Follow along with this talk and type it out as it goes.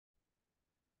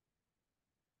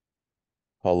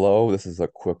Hello, this is a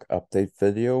quick update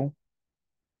video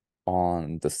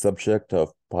on the subject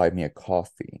of Buy Me a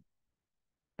Coffee.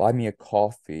 Buy Me a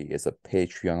Coffee is a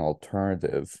Patreon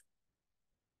alternative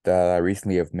that I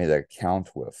recently have made an account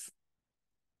with.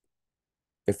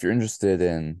 If you're interested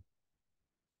in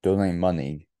donating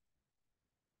money,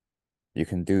 you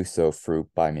can do so through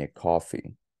Buy Me a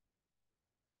Coffee.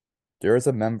 There is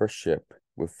a membership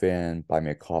within Buy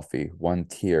Me a Coffee, one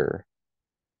tier.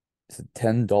 It's a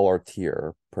 $10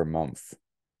 tier per month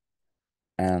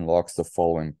and unlocks the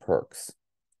following perks.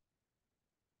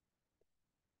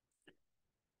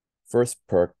 First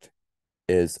perk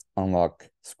is unlock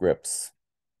scripts.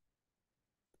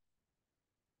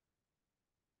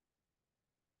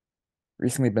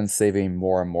 Recently been saving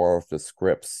more and more of the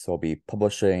scripts, so I'll be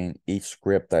publishing each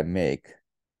script I make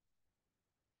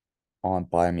on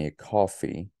Buy Me a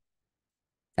Coffee,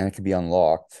 and it can be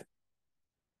unlocked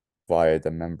via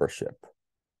the membership.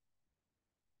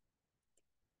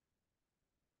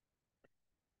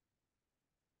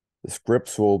 The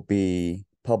scripts will be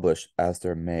published as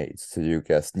they're made, so you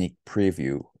get a sneak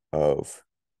preview of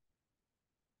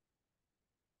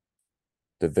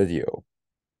the video.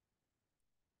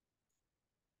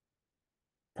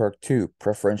 Perk 2,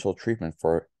 preferential treatment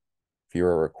for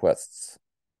viewer requests.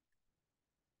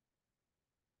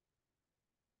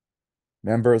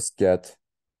 Members get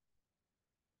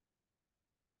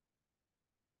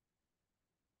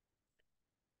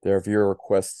their viewer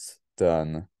requests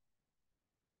done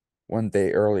one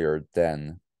day earlier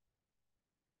than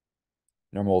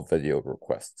normal video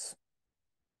requests.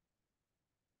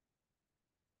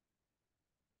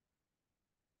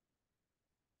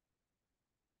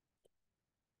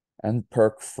 And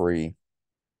perk 3,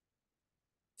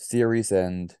 series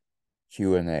end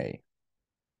Q&A.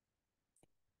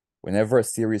 Whenever a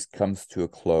series comes to a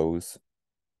close,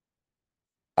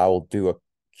 I will do a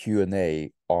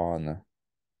Q&A on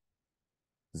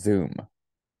Zoom.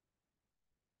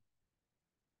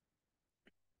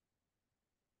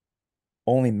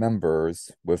 Only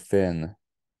members within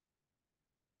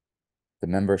the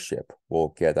membership will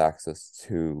get access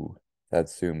to that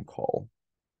Zoom call,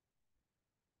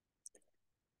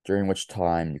 during which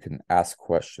time you can ask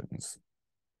questions.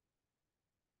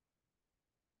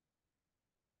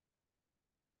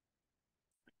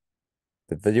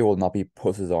 The video will not be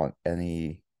posted on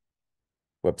any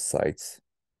websites.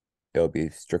 It'll be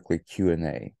strictly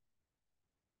Q&A.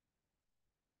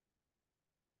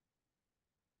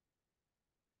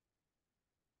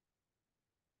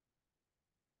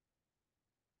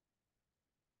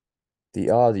 The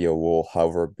audio will,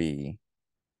 however, be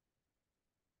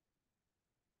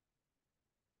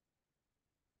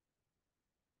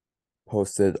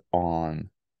posted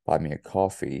on Buy Me a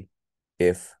Coffee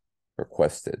if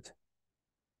requested.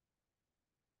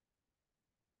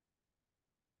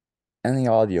 Any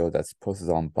audio that's posted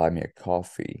on Buy Me a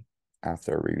Coffee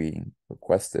after being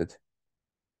requested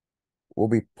will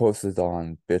be posted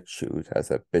on BitChute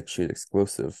as a BitChute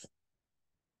exclusive,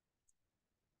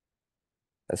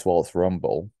 as well as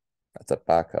Rumble. That's a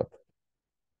backup.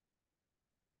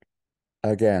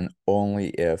 Again, only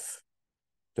if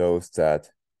those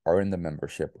that are in the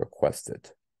membership request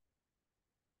it.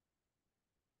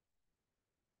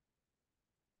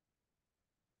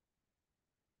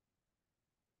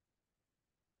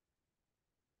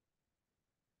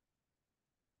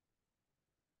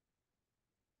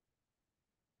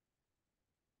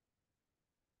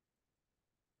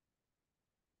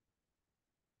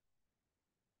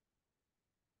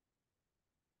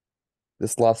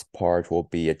 This last part will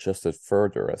be adjusted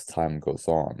further as time goes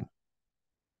on,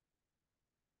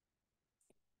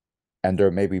 and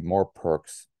there may be more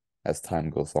perks as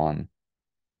time goes on,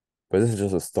 but this is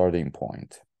just a starting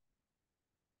point.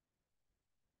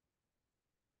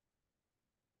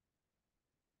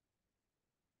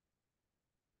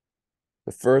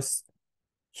 The first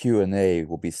Q&A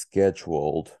will be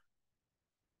scheduled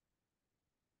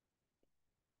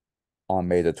on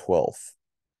May the 12th.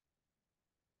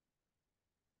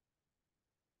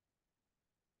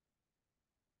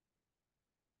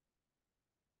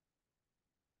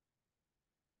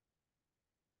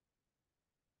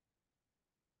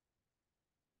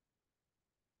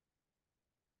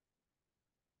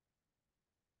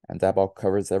 And that about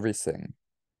covers everything.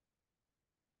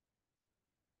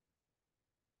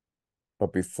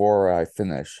 But before I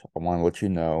finish, I want to let you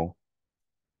know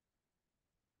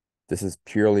this is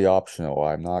purely optional.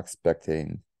 I'm not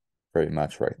expecting very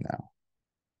much right now.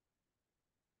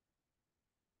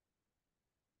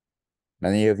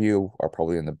 Many of you are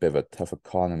probably in a bit of a tough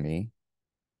economy,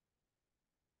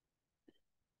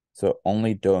 so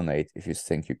only donate if you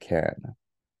think you can.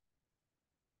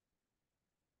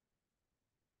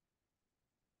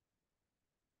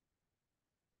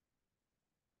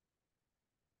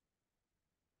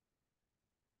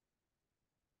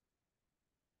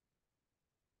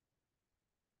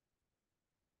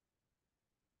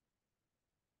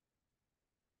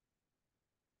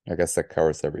 I guess that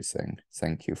covers everything.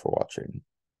 Thank you for watching.